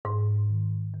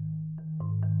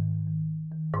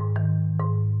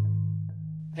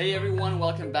Hey everyone,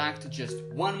 welcome back to Just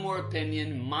One More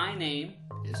Opinion. My name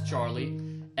is Charlie,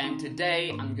 and today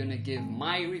I'm gonna give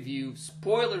my review,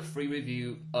 spoiler-free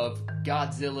review of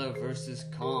Godzilla vs.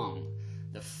 Kong,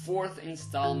 the fourth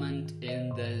installment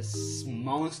in this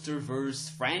MonsterVerse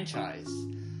franchise.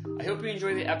 I hope you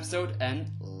enjoy the episode,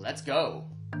 and let's go!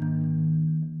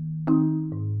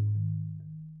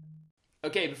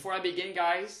 Okay, before I begin,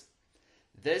 guys,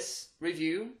 this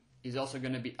review is also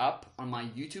going to be up on my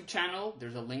YouTube channel.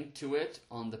 There's a link to it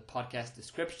on the podcast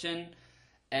description.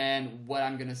 And what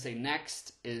I'm going to say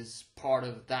next is part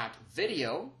of that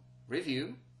video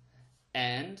review.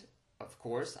 And, of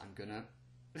course, I'm going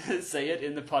to say it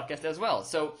in the podcast as well.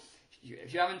 So,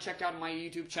 if you haven't checked out my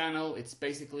YouTube channel, it's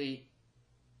basically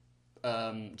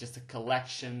just a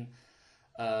collection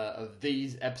of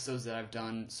these episodes that I've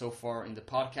done so far in the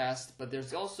podcast. But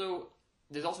there's also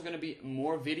going to be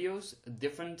more videos,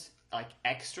 different, like,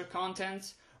 extra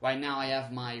content. Right now I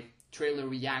have my trailer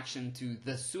reaction to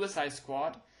The Suicide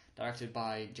Squad, directed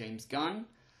by James Gunn.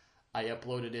 I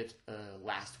uploaded it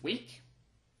last week.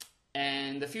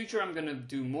 And in the future I'm going to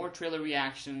do more trailer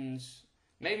reactions,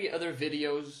 maybe other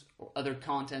videos or other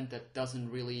content that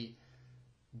doesn't really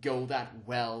go that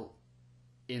well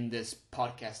in this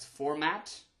podcast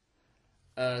format.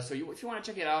 If you want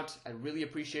to check it out, I'd really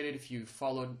appreciate it if you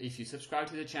subscribe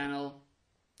to the channel,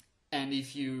 and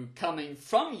if you coming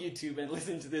from YouTube and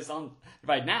listen to this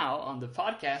right now on the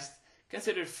podcast,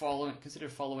 consider following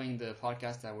the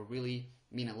podcast. That would really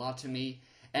mean a lot to me.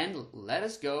 And let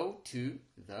us go to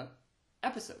the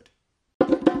episode.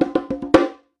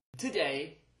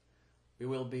 Today we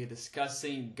will be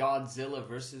discussing Godzilla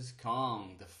vs.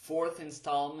 Kong, the fourth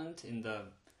installment in the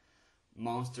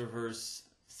MonsterVerse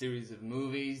series of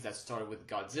movies that started with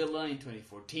Godzilla in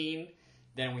 2014.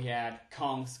 Then we had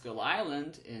Kong Skull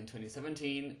Island in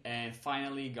 2017, and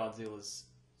finally Godzilla's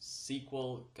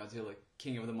sequel, Godzilla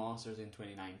King of the Monsters, in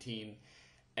 2019.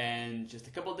 And just a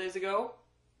couple of days ago,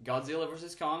 Godzilla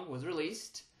vs. Kong was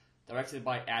released, directed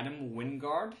by Adam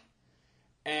Wingard,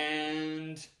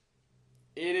 and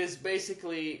it is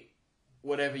basically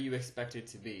whatever you expect it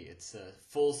to be. It's a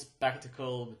full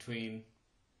spectacle between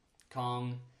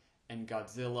Kong and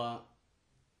Godzilla,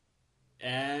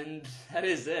 and that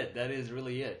is it. That is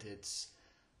really it. It's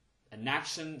an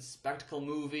action spectacle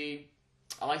movie.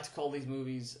 I like to call these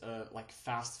movies like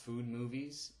fast food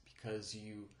movies, because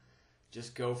you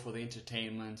just go for the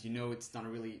entertainment. You know, it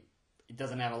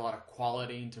doesn't have a lot of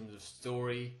quality in terms of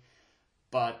story,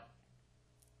 but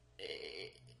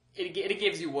it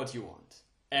gives you what you want.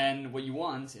 And what you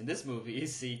want in this movie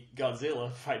is see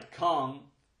Godzilla fight Kong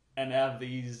and have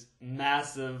these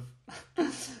massive,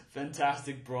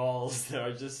 fantastic brawls that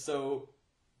are just so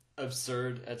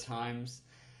absurd at times.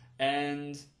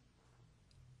 And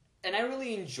I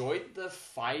really enjoyed the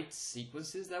fight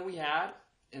sequences that we had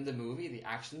in the movie, the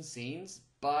action scenes,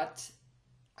 but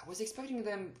I was expecting a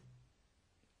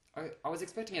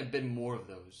bit more of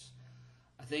those.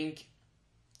 I think,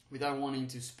 without wanting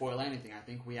to spoil anything, I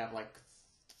think we have like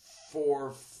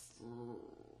 4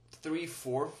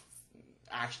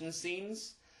 action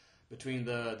scenes between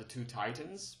the two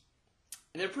titans,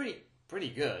 and they're pretty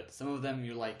good. Some of them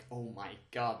you're like, oh my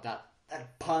god, that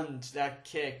punch, that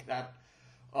kick,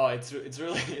 it's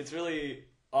really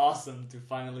awesome to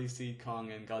finally see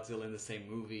Kong and Godzilla in the same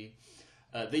movie.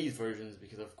 These versions,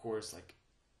 because of course, like,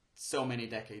 so many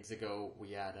decades ago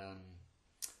we had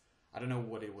I don't know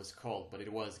what it was called, but it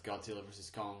was Godzilla vs.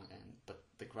 Kong, but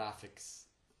the graphics,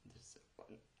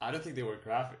 I don't think they were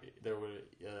graphic. There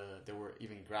were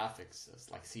even graphics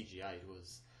like CGI. It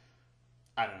was,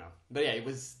 I don't know, but yeah, it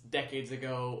was decades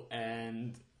ago,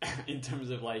 and in terms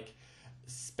of like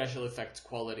special effects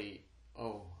quality,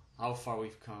 oh, how far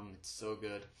we've come! It's so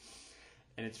good,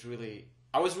 and it's really.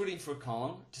 I was rooting for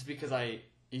Kong just because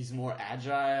he's more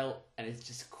agile, and it's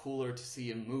just cooler to see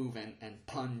him move and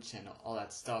punch and all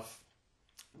that stuff.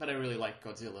 But I really like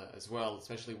Godzilla as well,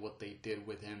 especially what they did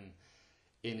with him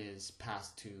in his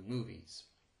past 2 movies.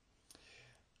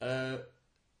 And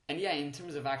yeah, in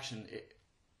terms of action,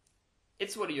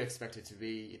 it's what you expect it to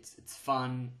be. It's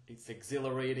fun, it's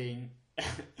exhilarating.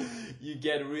 You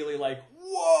get really like,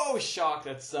 whoa, shocked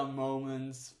at some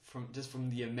moments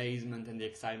from the amazement and the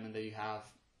excitement that you have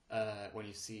when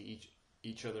you see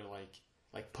each other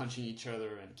like punching each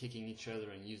other and kicking each other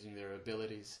and using their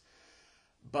abilities.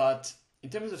 But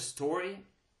in terms of story,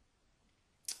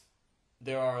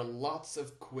 there are lots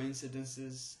of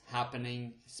coincidences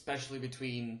happening, especially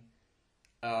between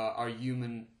our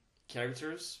human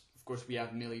characters. Of course, we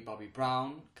have Millie Bobby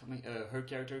Brown, her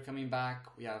character coming back.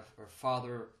 We have her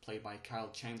father, played by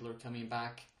Kyle Chandler, coming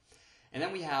back. And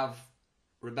then we have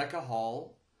Rebecca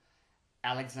Hall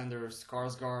Alexander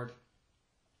Skarsgård.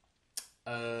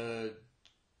 Uh,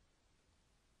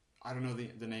 I don't know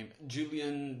the name.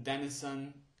 Julian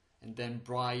Dennison, and then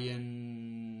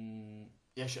Brian.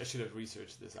 Yeah, I should have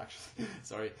researched this actually.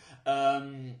 Sorry.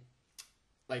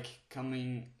 Like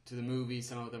coming to the movie,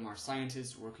 some of them are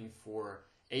scientists working for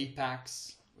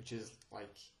Apex, which is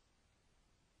like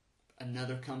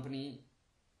another company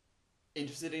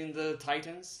interested in the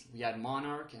Titans. We had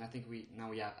Monarch, and I think we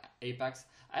have Apex.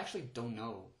 I actually don't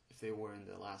know if they were in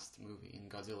the last movie in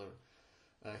Godzilla,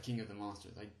 King of the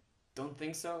Monsters. I don't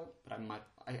think so, but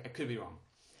I could be wrong.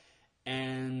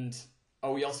 And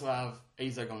we also have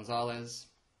Eiza Gonzalez,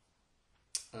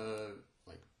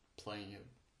 like playing a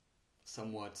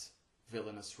somewhat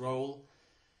villainous role.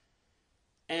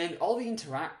 And all the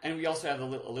and we also have a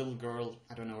little girl,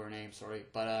 I don't know her name, sorry,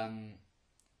 but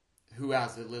who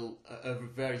has a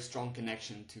very strong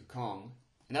connection to Kong,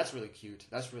 and that's really cute.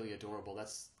 That's really adorable.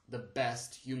 That's the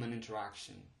best human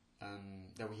interaction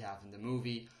that we have in the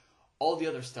movie. All the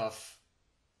other stuff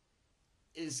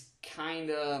is kind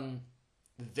of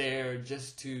there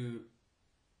just to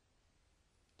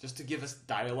give us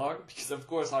dialogue, because of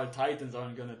course our Titans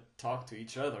aren't gonna talk to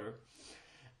each other.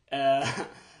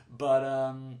 But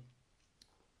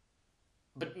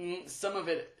some of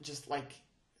it just like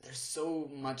there's so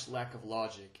much lack of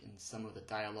logic in some of the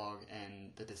dialogue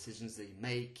and the decisions they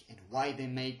make and why they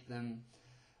make them.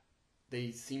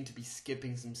 They seem to be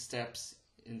skipping some steps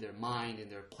in their mind, in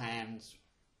their plans.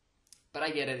 But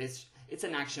I get it. It's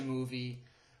an action movie.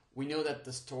 We know that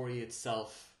the story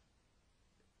itself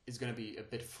is going to be a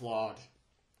bit flawed.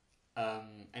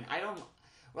 And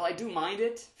I do mind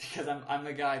it, because I'm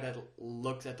a guy that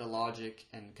looks at the logic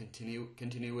and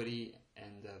continuity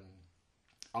and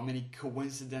how many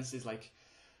coincidences, like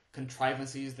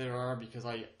contrivances there are, because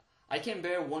I can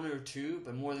bear one or two,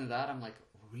 but more than that, I'm like,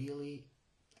 really?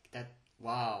 Like that?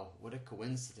 Wow, what a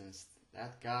coincidence.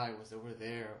 That guy was over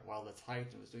there while the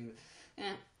Titan was doing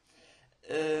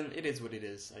it is what it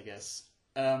is, I guess.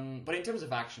 But in terms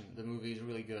of action, the movie is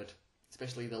really good,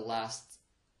 especially the last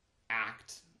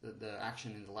act, the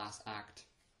action in the last act.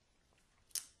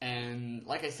 And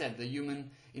like I said, the human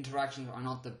interactions are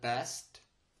not the best.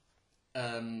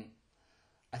 I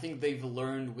think they've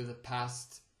learned with the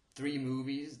past 3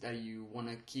 movies that you want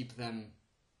to keep them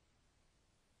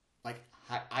like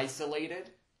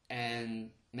isolated and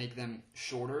make them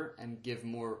shorter and give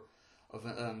more of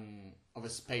a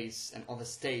space and of a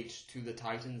stage to the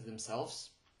Titans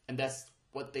themselves, and that's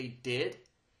what they did.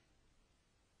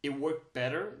 It worked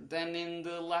better than in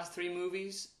the last 3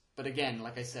 movies, but again,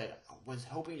 like I said, I was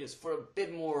hoping just for a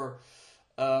bit more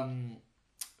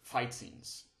fight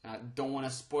scenes. I don't want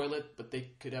to spoil it, but they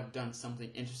could have done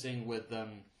something interesting with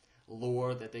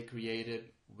lore that they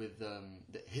created, with the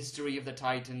history of the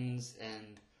Titans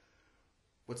and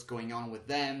what's going on with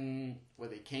them, where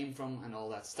they came from, and all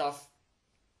that stuff.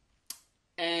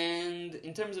 And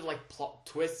in terms of like plot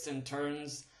twists and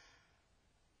turns,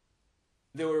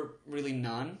 there were really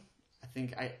none. I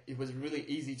think it was really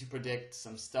easy to predict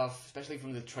some stuff, especially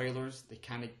from the trailers. They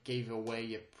kind of gave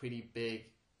away a pretty big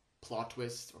plot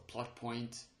twist or plot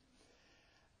point.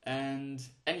 And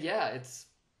yeah,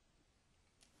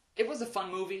 it was a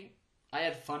fun movie. I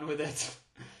had fun with it,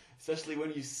 especially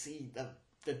when you see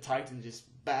the Titans just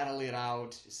battle it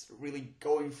out, just really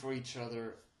going for each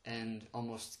other and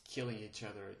almost killing each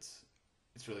other. It's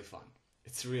really fun.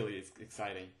 It's really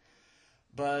exciting.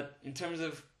 But in terms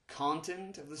of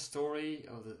content of the story,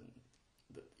 of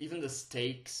even the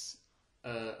stakes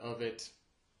of it,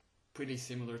 pretty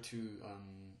similar to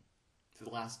the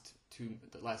last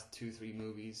 2-3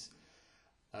 movies.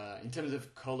 In terms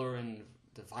of color and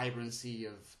the vibrancy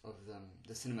of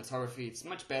the cinematography, it's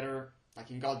much better.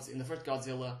 Like in the first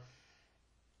Godzilla,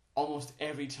 almost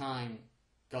every time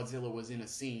Godzilla was in a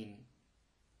scene,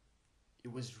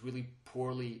 it was really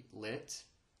poorly lit.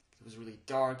 It was really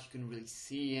dark. You couldn't really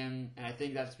see him, and I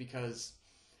think that's because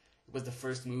it was the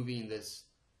first movie in this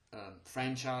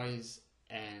franchise,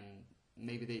 and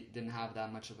maybe they didn't have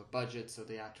that much of a budget, so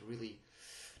they had to really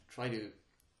try to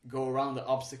go around the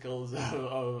obstacles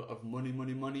of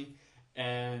money,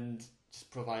 and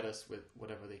just provide us with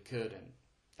whatever they could. And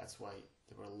that's why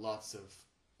there were lots of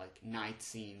like night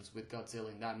scenes with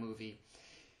Godzilla in that movie.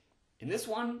 In this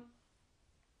one,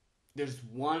 there's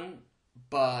one,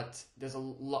 but there's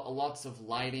lots of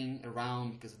lighting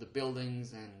around because of the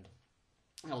buildings and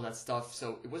all that stuff.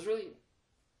 So it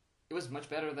was much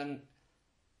better than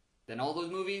all those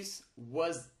movies.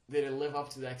 Did it live up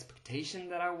to the expectation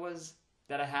that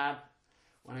I had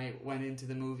when I went into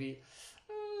the movie?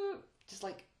 Just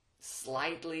like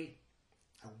slightly.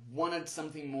 I wanted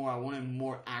something more. I wanted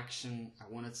more action. I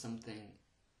wanted something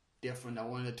different. I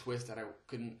wanted a twist that I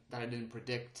didn't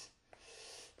predict.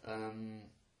 And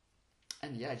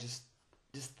yeah, just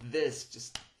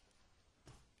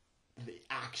the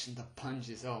action, the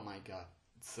punches. Oh my god,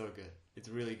 it's so good. It's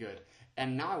really good.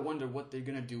 And now I wonder what they're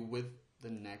gonna do with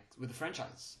the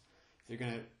franchise. If they're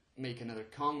gonna make another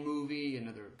Kong movie,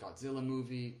 another Godzilla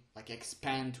movie, like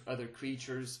expand to other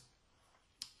creatures.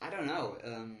 I don't know.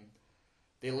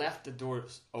 They left the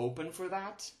doors open for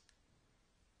that,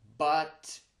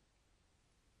 but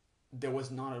there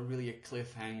was not really a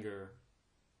cliffhanger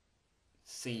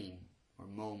scene or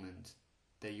moment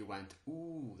that you went,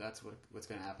 ooh, that's what's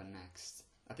going to happen next.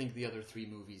 I think the other 3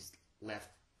 movies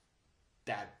left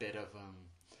that bit of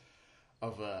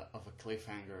a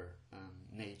cliffhanger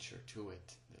nature to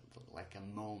it, like a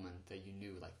moment that you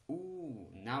knew, like, ooh,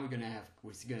 now we're gonna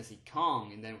see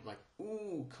Kong, and then like,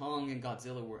 ooh, Kong and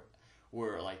Godzilla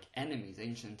were like enemies,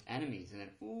 ancient enemies, and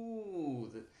then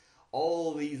ooh,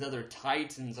 all these other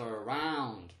titans are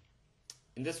around.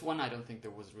 In this one, I don't think there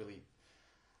was really.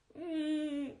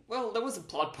 Well, there was a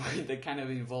plot point that kind of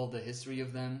involved the history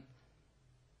of them,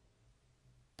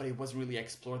 but it wasn't really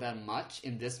explored that much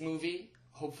in this movie.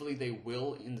 Hopefully they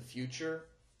will in the future.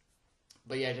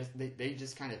 But yeah, they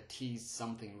just kind of teased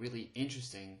something really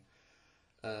interesting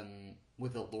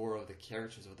with the lore of the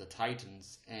characters of the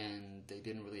Titans, and they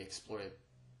didn't really explore it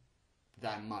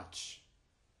that much,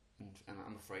 and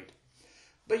I'm afraid.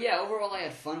 But yeah, overall I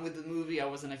had fun with the movie. I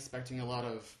wasn't expecting a lot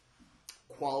of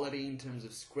quality in terms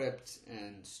of script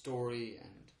and story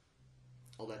and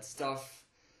all that stuff.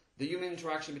 The human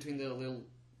interaction between the little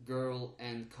girl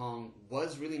and Kong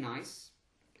was really nice.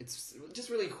 It's just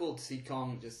really cool to see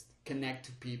Kong just connect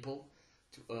to people,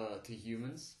 to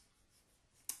humans.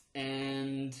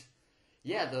 And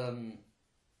yeah,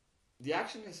 the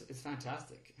action is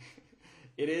fantastic.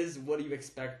 It is what you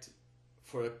expect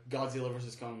for a Godzilla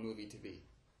vs. Kong movie to be,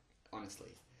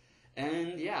 honestly.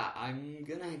 And yeah, I'm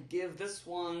gonna give this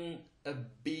one a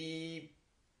B+.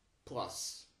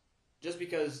 Just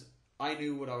because I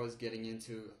knew what I was getting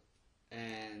into,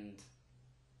 and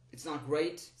it's not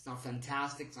great, it's not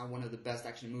fantastic, it's not one of the best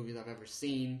action movies I've ever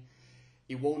seen.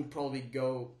 It won't probably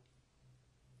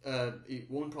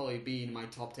be in my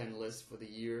top 10 list for the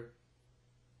year,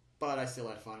 but I still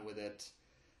had fun with it.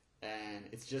 And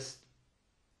it's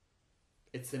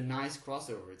a nice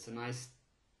crossover, it's a nice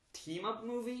team-up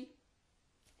movie.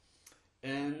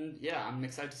 And yeah, I'm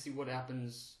excited to see what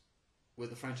happens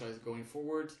with the franchise going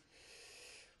forward.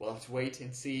 We'll have to wait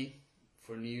and see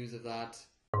for news of that.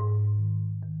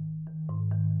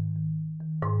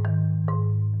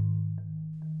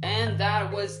 And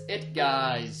that was it,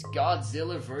 guys.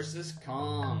 Godzilla vs.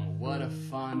 Kong. What a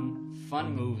fun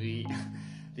movie.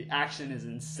 The action is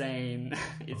insane.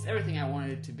 It's everything I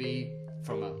wanted it to be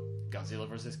from a Godzilla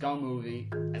vs. Kong movie.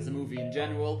 As a movie in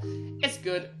general, it's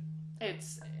good.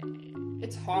 It's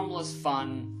harmless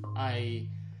fun. I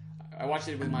watched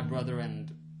it with my brother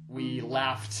and we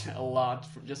laughed a lot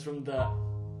from the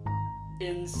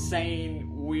insane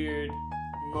weird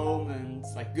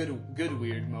moments, like good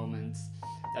weird moments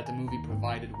that the movie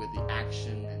provided with the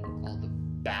action and all the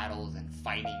battles and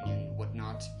fighting and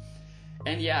whatnot.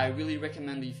 And yeah, I really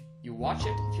recommend if you watch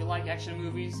it. If you like action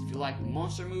movies, if you like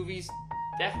monster movies,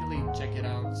 definitely check it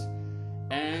out.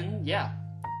 And yeah,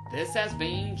 this has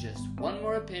been Just One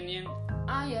More Opinion.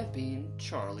 I have been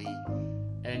Charlie,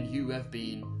 and you have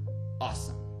been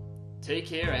awesome. Take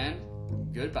care and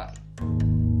goodbye.